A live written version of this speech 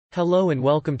Hello and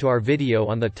welcome to our video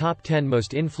on the top 10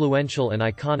 most influential and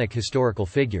iconic historical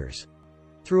figures.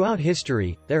 Throughout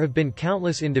history, there have been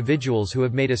countless individuals who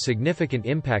have made a significant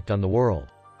impact on the world.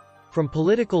 From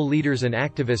political leaders and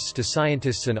activists to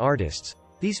scientists and artists,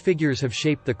 these figures have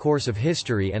shaped the course of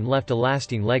history and left a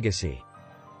lasting legacy.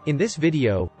 In this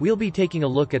video, we'll be taking a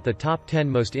look at the top 10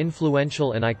 most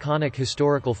influential and iconic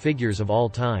historical figures of all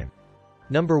time.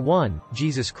 Number 1,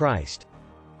 Jesus Christ.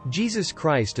 Jesus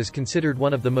Christ is considered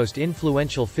one of the most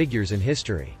influential figures in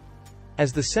history.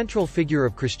 As the central figure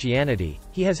of Christianity,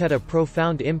 he has had a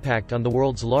profound impact on the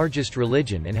world's largest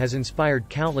religion and has inspired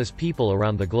countless people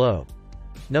around the globe.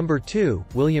 Number 2,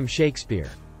 William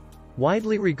Shakespeare.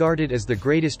 Widely regarded as the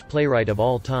greatest playwright of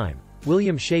all time,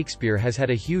 William Shakespeare has had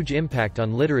a huge impact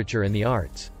on literature and the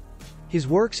arts. His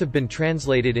works have been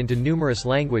translated into numerous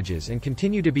languages and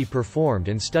continue to be performed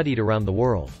and studied around the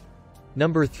world.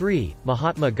 Number 3,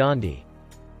 Mahatma Gandhi.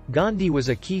 Gandhi was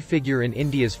a key figure in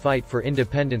India's fight for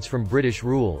independence from British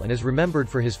rule and is remembered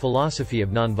for his philosophy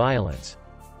of non-violence.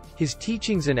 His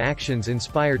teachings and actions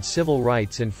inspired civil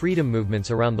rights and freedom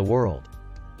movements around the world.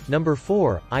 Number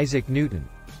 4, Isaac Newton.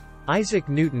 Isaac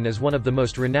Newton is one of the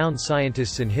most renowned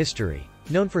scientists in history,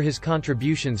 known for his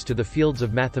contributions to the fields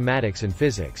of mathematics and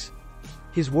physics.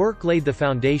 His work laid the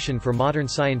foundation for modern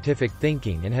scientific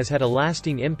thinking and has had a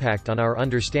lasting impact on our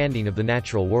understanding of the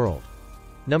natural world.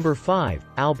 Number 5,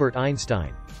 Albert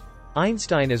Einstein.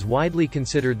 Einstein is widely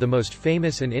considered the most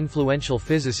famous and influential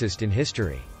physicist in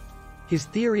history. His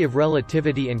theory of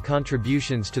relativity and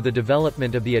contributions to the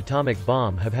development of the atomic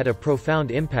bomb have had a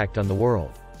profound impact on the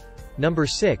world. Number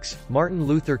 6, Martin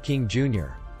Luther King Jr.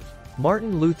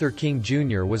 Martin Luther King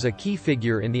Jr. was a key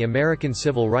figure in the American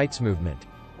civil rights movement.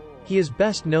 He is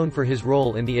best known for his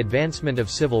role in the advancement of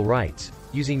civil rights,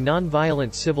 using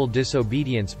nonviolent civil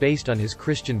disobedience based on his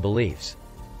Christian beliefs.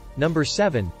 Number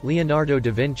 7, Leonardo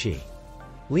da Vinci.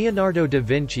 Leonardo da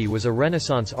Vinci was a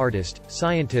Renaissance artist,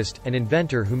 scientist, and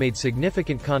inventor who made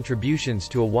significant contributions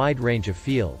to a wide range of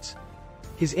fields.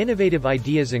 His innovative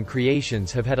ideas and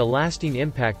creations have had a lasting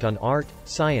impact on art,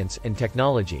 science, and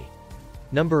technology.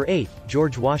 Number 8,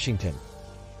 George Washington.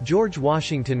 George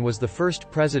Washington was the first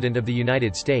president of the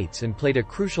United States and played a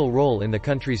crucial role in the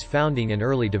country's founding and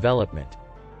early development.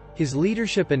 His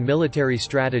leadership and military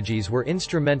strategies were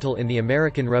instrumental in the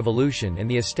American Revolution and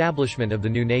the establishment of the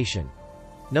new nation.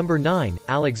 Number 9,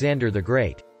 Alexander the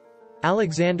Great.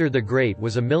 Alexander the Great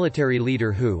was a military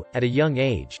leader who, at a young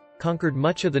age, conquered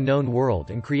much of the known world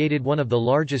and created one of the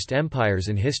largest empires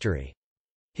in history.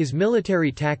 His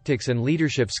military tactics and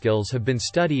leadership skills have been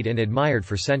studied and admired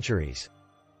for centuries.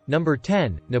 Number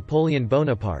 10, Napoleon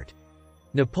Bonaparte.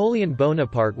 Napoleon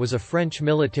Bonaparte was a French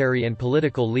military and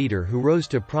political leader who rose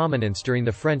to prominence during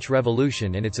the French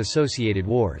Revolution and its associated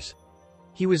wars.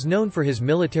 He was known for his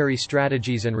military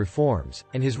strategies and reforms,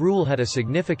 and his rule had a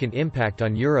significant impact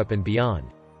on Europe and beyond.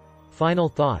 Final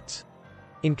thoughts.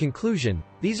 In conclusion,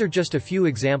 these are just a few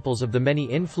examples of the many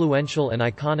influential and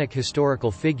iconic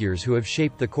historical figures who have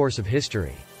shaped the course of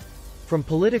history. From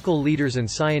political leaders and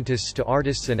scientists to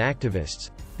artists and activists,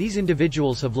 these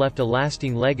individuals have left a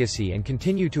lasting legacy and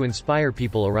continue to inspire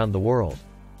people around the world.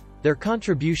 Their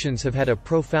contributions have had a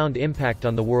profound impact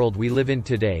on the world we live in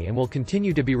today and will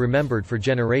continue to be remembered for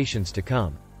generations to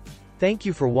come. Thank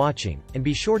you for watching, and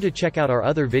be sure to check out our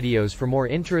other videos for more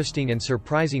interesting and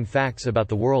surprising facts about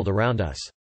the world around us.